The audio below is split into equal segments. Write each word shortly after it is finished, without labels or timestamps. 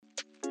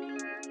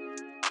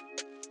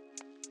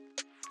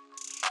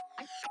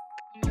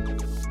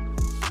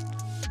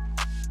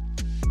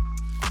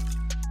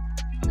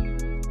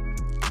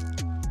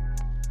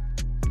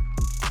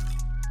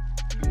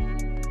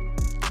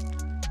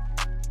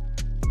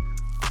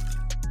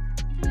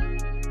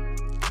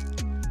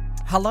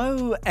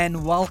Hello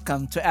and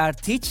welcome to our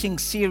teaching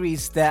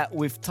series that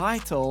we've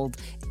titled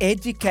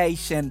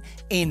Education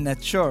in the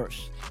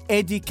Church.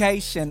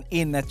 Education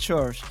in the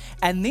Church.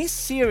 And this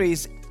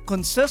series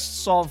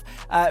consists of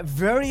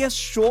various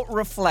short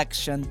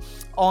reflection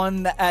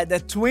on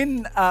the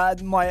twin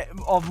of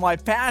my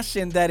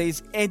passion, that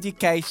is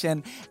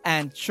education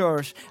and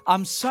church.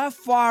 I'm so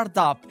fired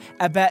up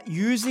about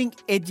using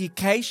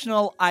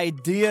educational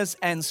ideas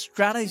and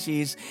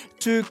strategies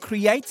to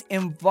create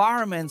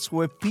environments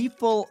where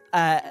people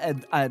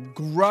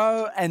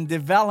grow and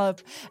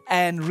develop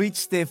and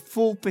reach their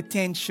full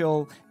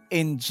potential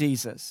in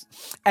Jesus.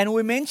 And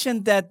we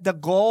mentioned that the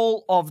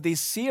goal of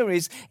this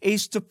series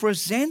is to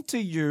present to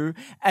you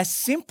a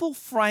simple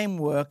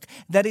framework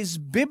that is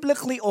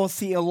biblically or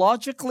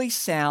theologically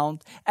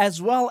sound,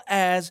 as well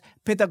as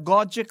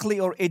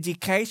pedagogically or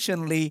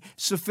educationally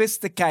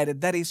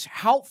sophisticated, that is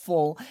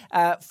helpful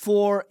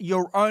for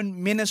your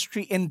own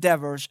ministry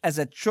endeavors as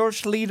a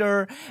church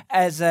leader,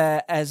 as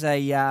a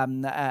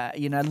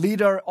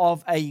leader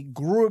of a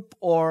group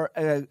or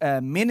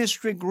a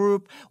ministry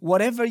group,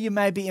 whatever you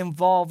may be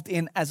involved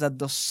in as a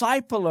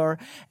discipler.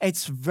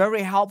 It's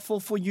very helpful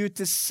for you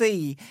to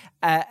see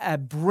a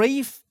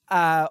brief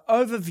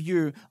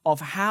overview of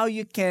how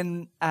you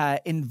can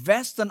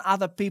invest in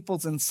other people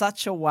in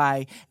such a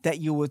way that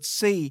you would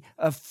see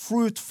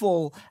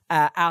fruitful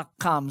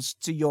outcomes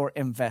to your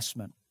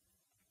investment.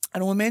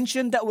 And we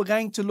mentioned that we're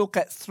going to look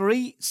at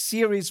 3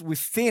 series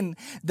within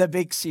the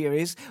big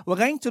series. We're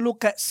going to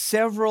look at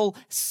several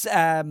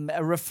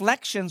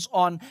reflections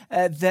on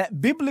the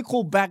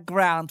biblical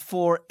background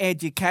for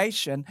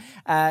education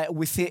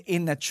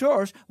within the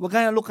church. We're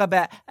going to look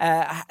about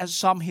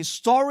some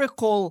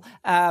historical,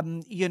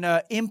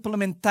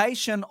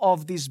 implementation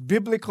of this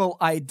biblical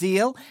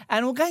ideal.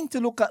 And we're going to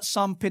look at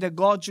some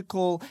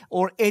pedagogical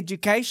or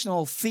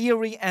educational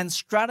theory and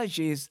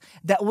strategies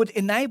that would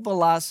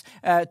enable us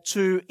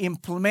to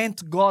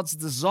implement God's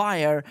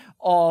desire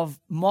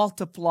of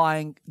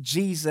multiplying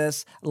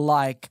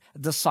Jesus-like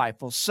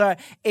disciples. So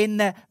in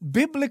the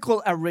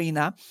biblical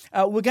arena,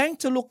 we're going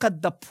to look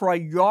at the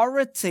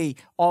priority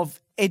of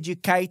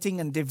educating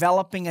and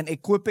developing and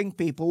equipping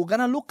people. We're going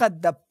to look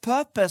at the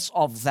purpose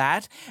of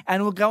that,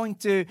 and we're going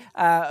to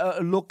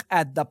look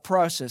at the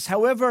process.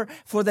 However,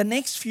 for the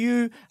next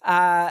few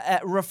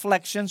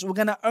reflections, we're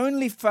going to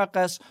only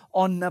focus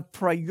on the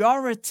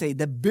priority,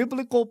 the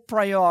biblical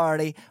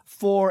priority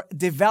for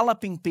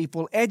developing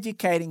people,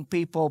 educating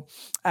people,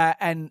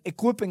 and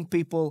equipping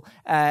people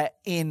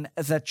in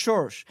the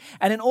church.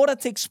 And in order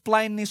to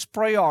explain this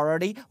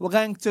priority, we're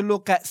going to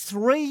look at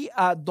 3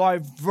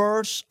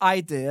 diverse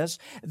ideas.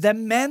 The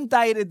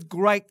mandated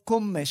Great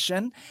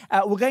Commission.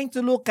 We're going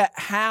to look at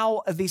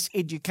how this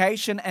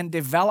education and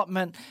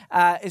development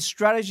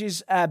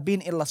strategies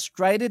been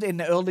illustrated in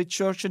the early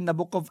church in the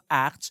book of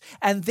Acts.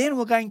 And then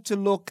we're going to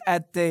look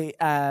at the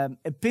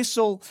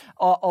epistle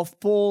of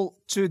Paul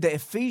to the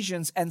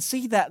Ephesians and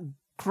see that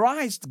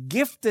Christ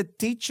gifted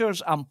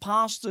teachers and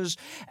pastors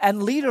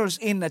and leaders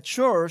in the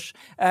church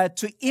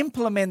to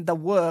implement the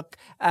work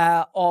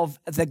of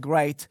the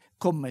Great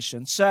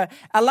Commission. So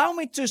allow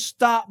me to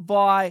start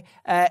by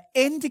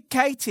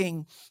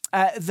indicating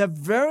the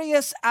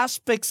various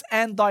aspects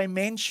and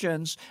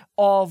dimensions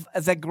of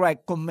the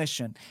Great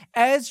Commission.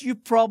 As you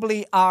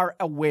probably are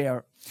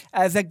aware,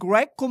 the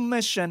Great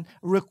Commission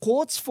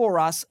records for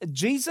us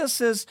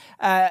Jesus'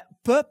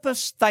 purpose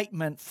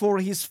statement for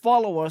his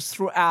followers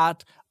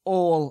throughout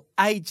all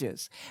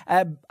ages.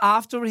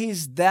 After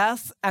his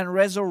death and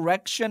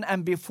resurrection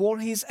and before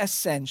his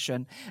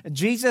ascension,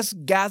 Jesus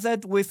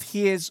gathered with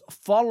his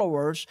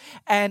followers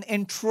and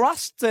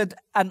entrusted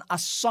an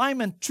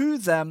assignment to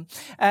them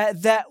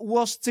that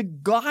was to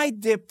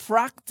guide their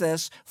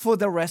practice for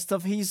the rest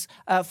of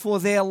for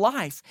their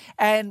life.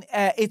 And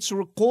it's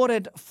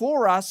recorded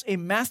for us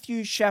in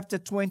Matthew chapter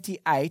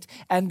 28,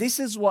 and this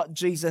is what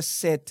Jesus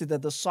said to the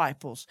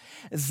disciples.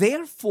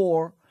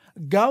 Therefore,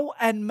 go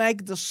and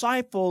make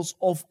disciples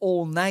of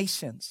all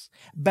nations,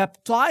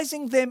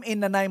 baptizing them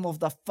in the name of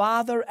the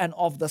Father and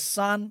of the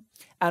Son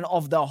and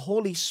of the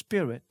Holy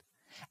Spirit,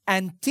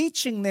 and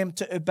teaching them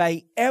to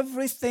obey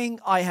everything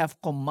I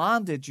have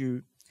commanded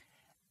you.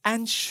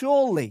 And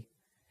surely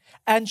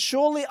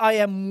I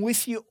am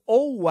with you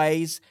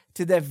always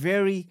to the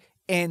very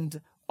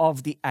end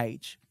of the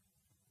age.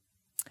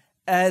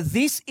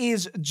 This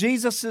is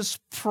Jesus'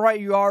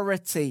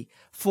 priority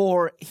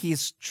for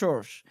his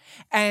church.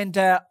 And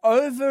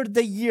over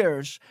the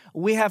years,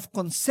 we have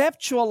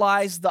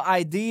conceptualized the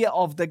idea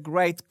of the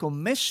Great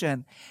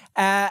Commission,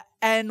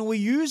 and we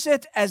use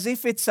it as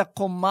if it's a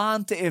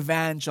command to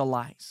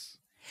evangelize.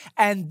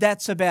 And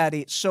that's about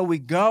it. So we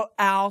go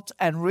out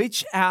and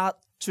reach out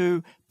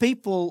to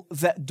people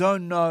that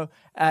don't know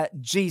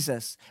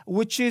Jesus,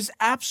 which is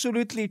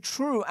absolutely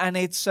true, and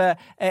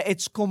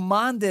it's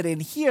commanded in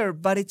here,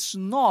 but it's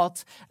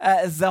not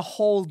the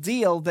whole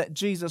deal that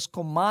Jesus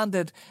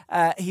commanded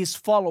his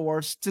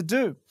followers to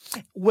do.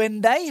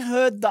 When they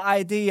heard the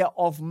idea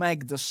of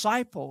make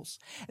disciples,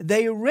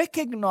 they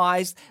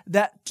recognized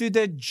that to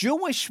the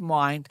Jewish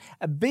mind,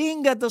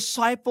 being a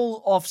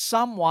disciple of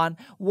someone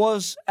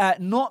was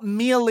not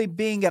merely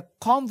being a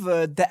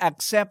convert that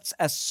accepts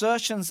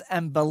assertions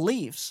and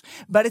beliefs,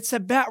 but it's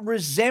about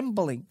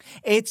resembling,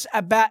 it's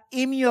about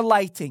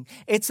emulating,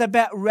 it's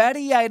about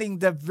radiating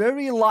the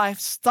very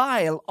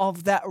lifestyle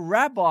of that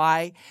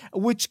rabbi,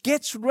 which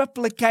gets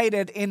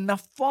replicated in the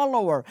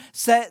follower.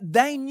 So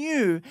they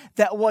knew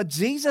that what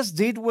Jesus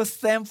did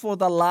with them for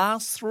the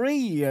last 3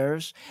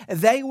 years,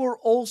 they were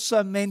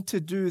also meant to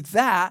do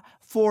that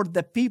for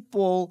the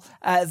people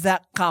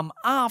that come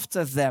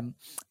after them.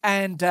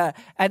 And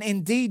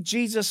indeed,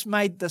 Jesus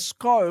made the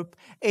scope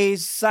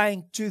is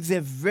saying to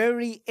the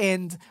very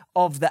end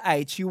of the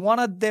age. He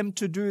wanted them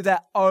to do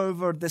that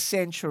over the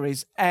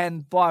centuries.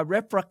 And by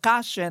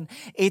repercussion,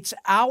 it's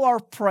our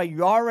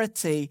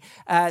priority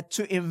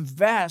to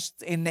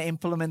invest in the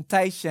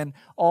implementation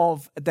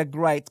of the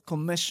Great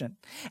Commission.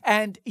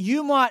 And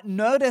you might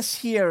notice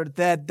here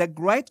that the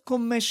Great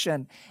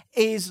Commission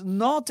is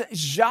not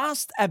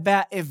just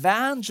about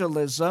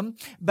evangelism,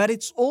 but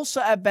it's also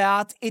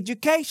about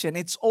education.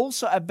 It's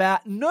also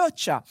about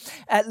nurture.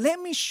 Let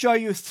me show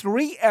you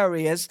 3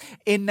 areas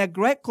in the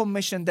Great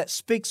Commission that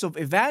speaks of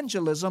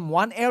evangelism.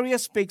 1 area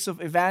speaks of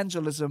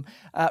evangelism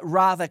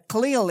rather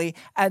clearly,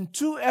 and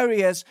 2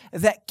 areas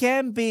that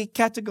can be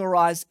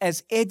categorized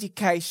as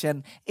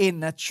education in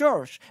the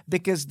church,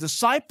 because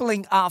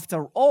discipling,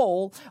 after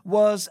all,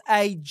 was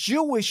a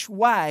Jewish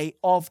way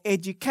of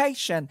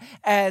education.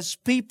 As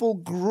people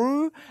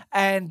grew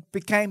and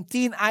became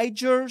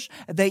teenagers,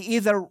 they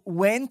either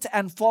went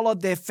and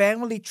followed their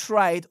family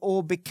trade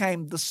or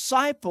became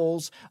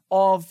disciples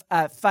of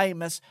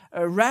famous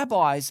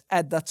rabbis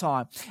at the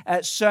time.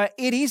 So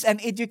it is an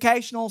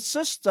educational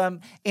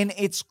system in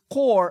its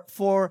core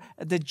for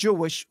the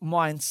Jewish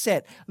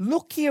mindset.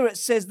 Look here, it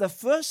says the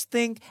first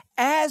thing,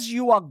 as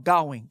you are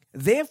going,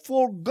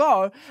 therefore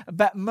go.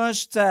 But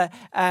most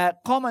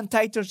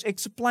commentators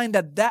explain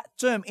that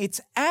term, it's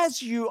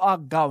as you are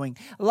going,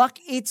 like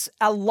it's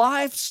a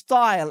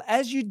lifestyle.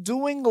 As you're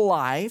doing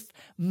life,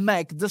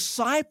 make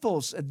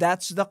disciples.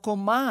 That's the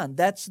command.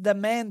 That's the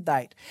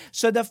mandate.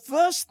 So the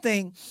first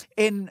thing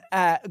in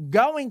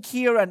going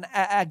here, and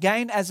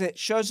again, as it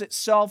shows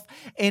itself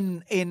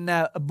in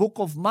a book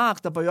of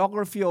Mark, the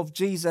biography of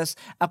Jesus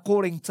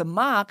according to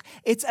Mark,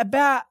 it's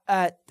about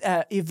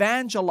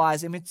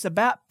evangelizing. It's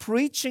about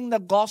preaching the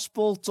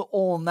gospel to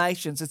all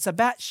nations. It's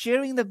about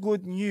sharing the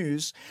good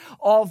news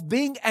of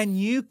being a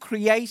new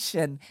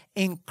creation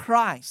in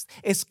Christ.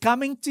 It's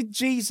coming to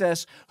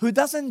Jesus, who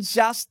doesn't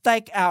just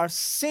take our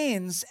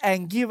sins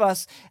and gives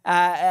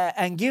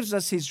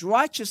us His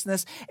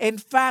righteousness. In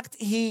fact,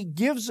 He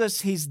gives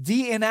us His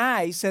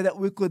DNA so that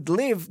we could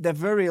live the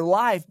very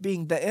life,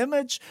 being the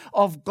image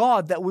of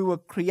God that we were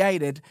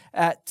created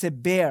to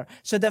bear.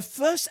 So the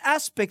first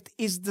aspect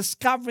is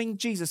discovering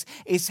Jesus,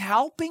 is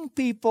helping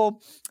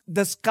people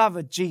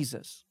discover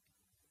Jesus.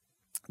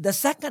 The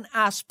second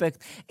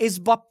aspect is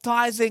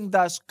baptizing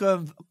those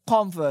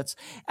converts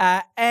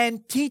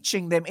and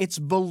teaching them. It's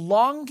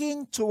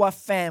belonging to a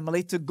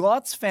family, to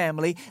God's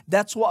family.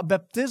 That's what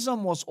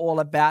baptism was all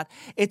about.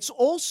 It's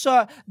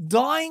also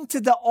dying to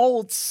the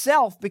old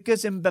self,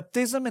 because in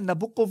baptism, in the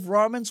book of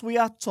Romans, we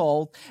are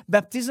told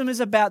baptism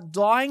is about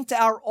dying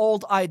to our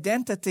old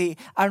identity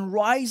and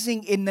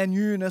rising in the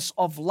newness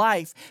of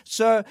life.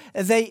 So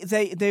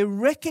they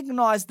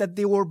recognize that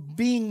they were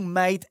being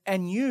made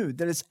anew.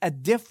 There is a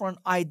different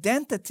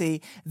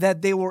identity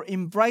that they were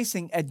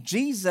embracing, a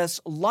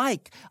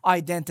Jesus-like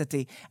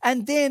identity.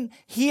 And then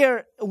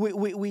here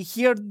we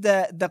hear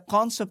the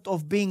concept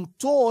of being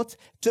taught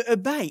to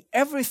obey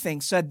everything.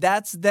 So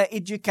that's the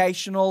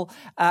educational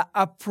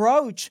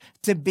approach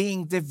to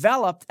being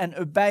developed and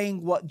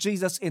obeying what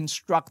Jesus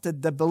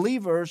instructed the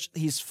believers,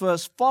 His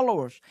first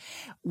followers.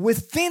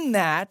 Within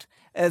that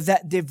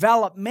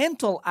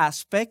developmental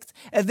aspect,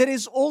 there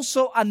is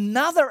also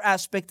another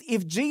aspect.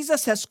 If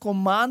Jesus has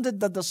commanded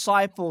the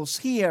disciples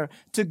here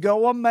to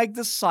go and make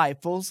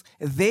disciples,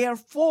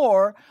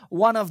 therefore,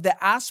 one of the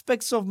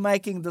aspects of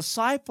making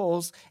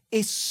disciples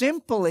is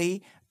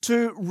simply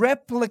to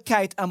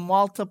replicate and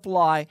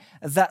multiply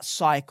that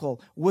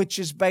cycle, which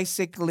is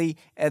basically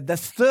the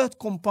third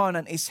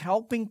component, is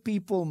helping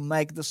people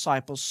make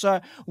disciples.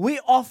 So we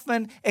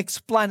often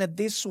explain it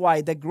this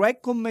way. The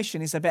Great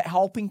Commission is about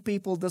helping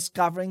people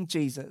discovering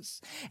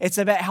Jesus. It's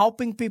about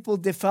helping people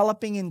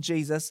developing in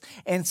Jesus.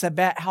 And it's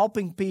about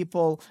helping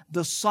people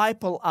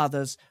disciple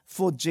others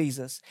for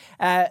Jesus.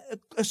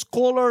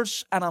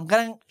 Scholars, and I'm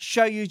going to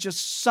show you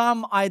just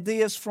some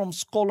ideas from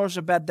scholars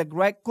about the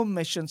Great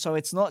Commission, so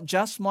it's not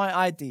just my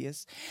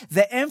ideas.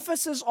 The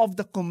emphasis of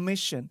the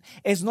Commission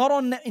is not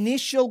on the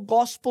initial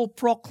gospel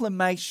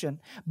proclamation,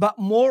 but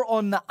more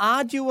on the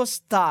arduous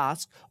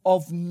task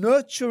of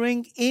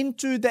nurturing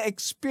into the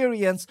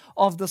experience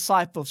of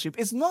discipleship.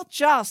 It's not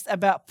just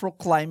about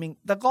proclaiming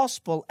the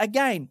gospel.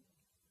 Again,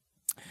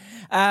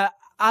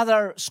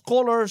 other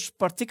scholars,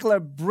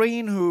 particularly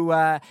Breen, who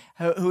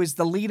is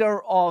the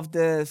leader of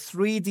the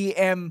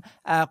 3DM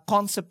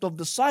concept of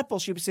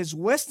discipleship, says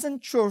Western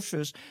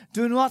churches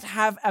do not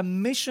have a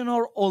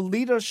missional or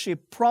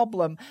leadership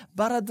problem,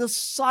 but a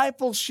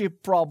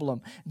discipleship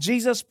problem.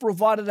 Jesus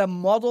provided a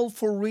model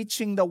for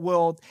reaching the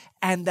world,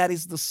 and that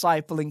is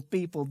discipling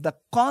people. The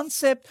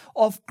concept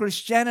of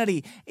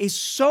Christianity is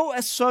so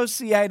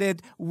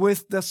associated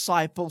with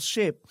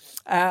discipleship.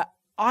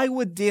 I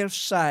would dare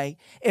say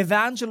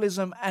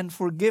evangelism, and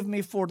forgive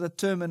me for the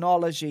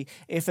terminology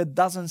if it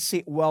doesn't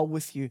sit well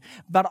with you,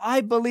 but I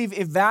believe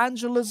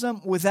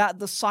evangelism without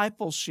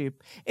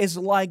discipleship is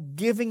like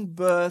giving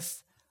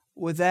birth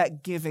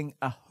without giving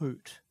a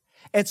hoot.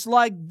 It's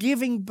like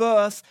giving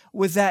birth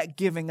without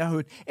giving a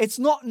hoot. It's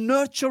not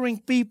nurturing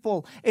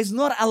people. It's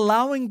not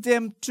allowing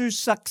them to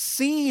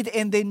succeed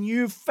in their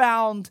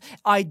newfound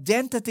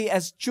identity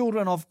as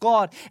children of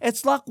God.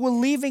 It's like we're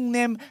leaving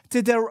them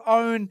to their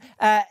own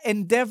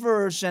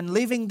endeavors and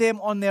leaving them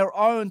on their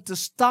own to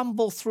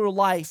stumble through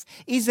life.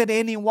 Is it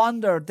any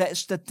wonder that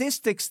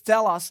statistics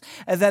tell us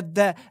that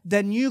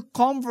the new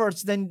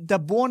converts,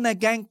 the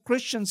born-again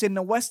Christians in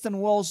the Western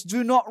world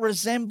do not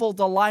resemble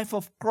the life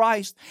of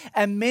Christ,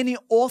 and many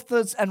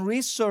authors and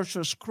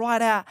researchers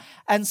cried out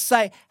and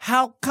say,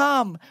 how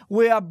come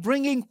we are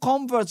bringing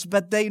converts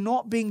but they're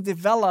not being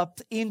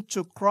developed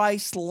into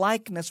Christ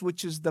likeness,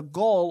 which is the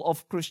goal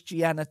of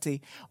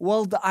Christianity?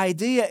 Well, the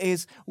idea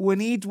is we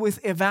need with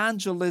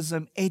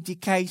evangelism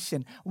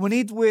education. We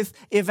need with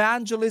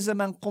evangelism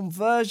and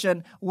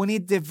conversion, we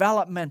need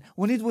development.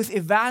 We need with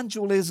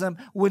evangelism,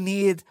 we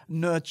need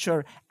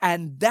nurture.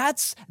 And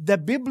that's the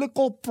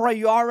biblical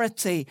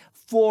priority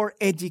for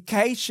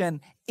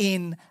education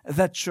in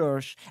the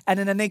church. And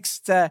in the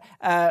next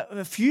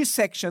few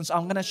sections,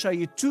 I'm going to show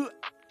you two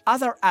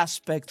other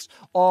aspects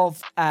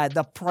of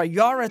the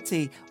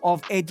priority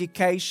of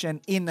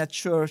education in the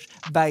church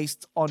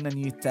based on the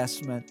New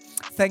Testament.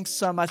 Thanks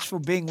so much for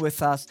being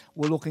with us.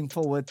 We're looking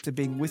forward to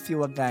being with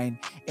you again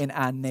in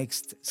our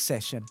next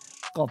session.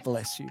 God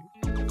bless you.